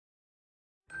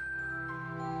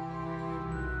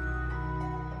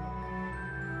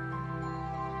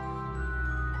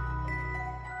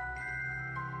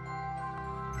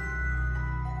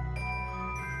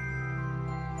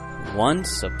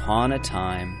Once upon a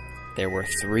time, there were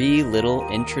 3 little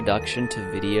introduction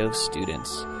to video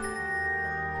students.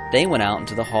 They went out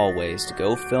into the hallways to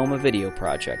go film a video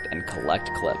project and collect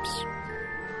clips.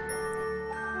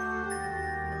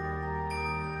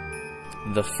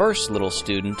 The first little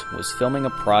student was filming a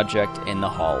project in the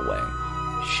hallway.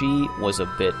 She was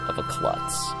a bit of a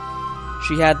klutz.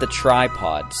 She had the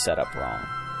tripod set up wrong,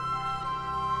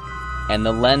 and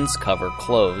the lens cover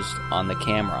closed on the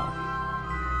camera.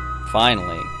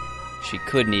 Finally, she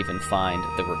couldn't even find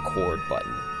the record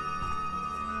button.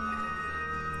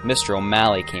 Mr.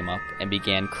 O'Malley came up and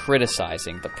began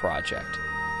criticizing the project.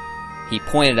 He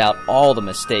pointed out all the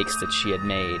mistakes that she had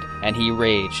made, and he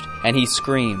raged, and he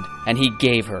screamed, and he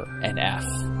gave her an F.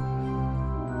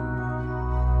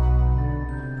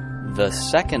 The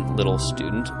second little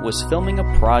student was filming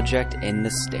a project in the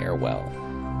stairwell.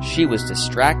 She was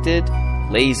distracted,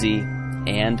 lazy,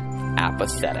 and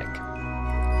apathetic.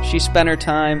 She spent her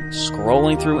time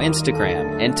scrolling through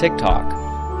Instagram and TikTok.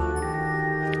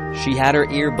 She had her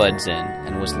earbuds in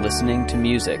and was listening to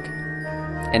music.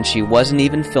 And she wasn't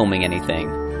even filming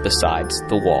anything besides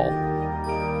the wall.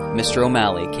 Mr.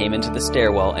 O'Malley came into the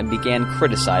stairwell and began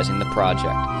criticizing the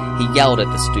project. He yelled at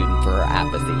the student for her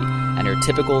apathy and her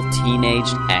typical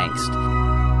teenage angst.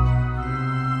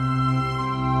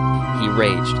 He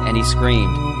raged and he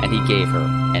screamed and he gave her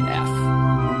an F.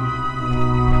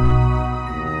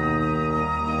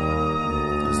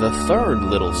 The third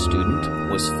little student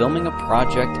was filming a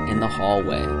project in the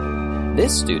hallway.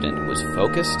 This student was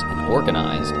focused and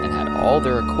organized and had all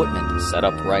their equipment set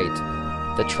up right.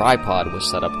 The tripod was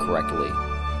set up correctly.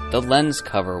 The lens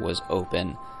cover was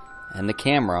open, and the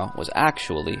camera was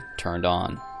actually turned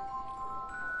on.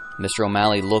 Mr.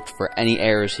 O'Malley looked for any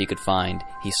errors he could find.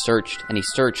 He searched and he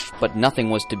searched, but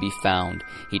nothing was to be found.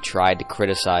 He tried to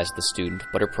criticize the student,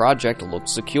 but her project looked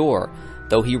secure.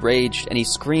 Though he raged and he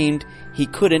screamed, he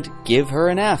couldn't give her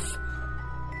an F.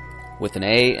 With an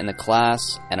A in the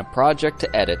class and a project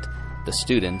to edit, the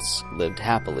students lived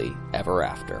happily ever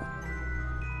after.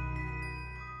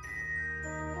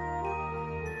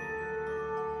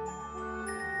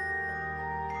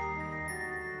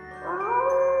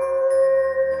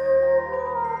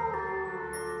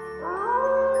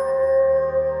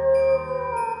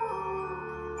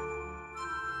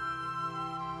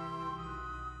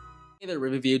 The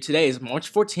review today is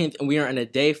March 14th and we are on a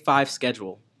day 5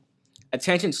 schedule.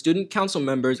 Attention student council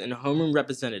members and homeroom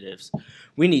representatives.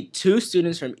 We need 2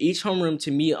 students from each homeroom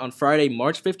to meet on Friday,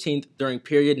 March 15th during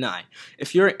period 9.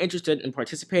 If you're interested in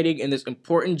participating in this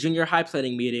important junior high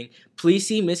planning meeting, please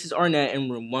see Mrs. Arnett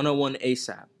in room 101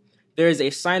 ASAP. There is a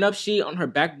sign-up sheet on her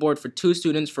backboard for 2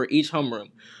 students for each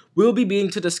homeroom. We'll be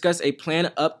meeting to discuss a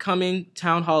planned upcoming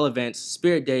town hall events,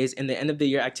 spirit days, and the end of the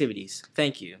year activities.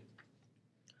 Thank you.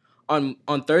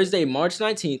 On Thursday, March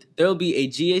 19th, there will be a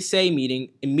GSA meeting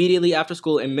immediately after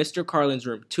school in Mr. Carlin's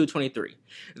room, 223.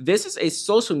 This is a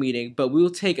social meeting, but we will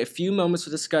take a few moments to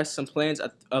discuss some plans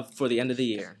for the end of the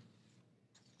year.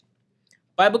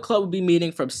 Bible Club will be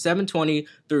meeting from 7:20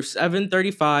 through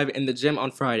 7:35 in the gym on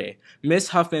Friday. Ms.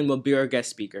 Huffman will be our guest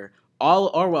speaker. All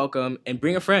are welcome, and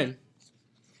bring a friend.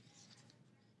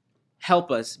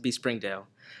 Help us be Springdale.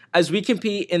 As we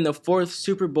compete in the 4th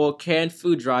Super Bowl canned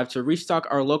food drive to restock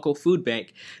our local food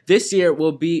bank, this year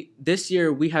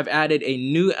we have added a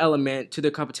new element to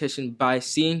the competition by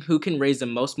seeing who can raise the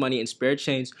most money in spare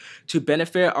change to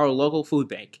benefit our local food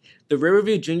bank. The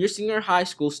Riverview Junior Senior High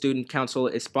School Student Council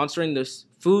is sponsoring this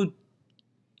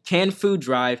canned food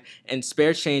drive and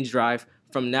spare change drive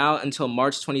from now until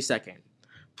March 22nd.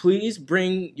 Please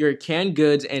bring your canned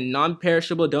goods and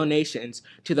non-perishable donations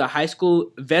to the high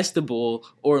school vestibule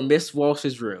or Miss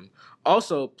Walsh's room.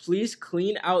 Also, please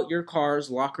clean out your cars,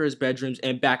 lockers, bedrooms,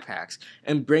 and backpacks,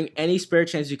 and bring any spare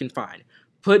change you can find.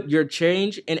 Put your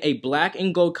change in a black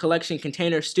and gold collection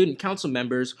container student council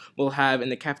members will have in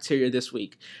the cafeteria this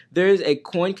week. There is a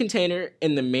coin container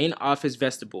in the main office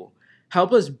vestibule.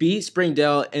 Help us beat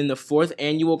Springdale in the 4th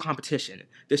annual competition.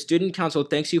 The student council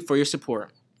thanks you for your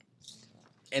support.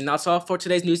 And that's all for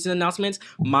today's news and announcements.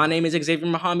 My name is Xavier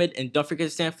Muhammad, and don't forget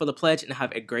to stand for the pledge and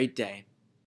have a great day.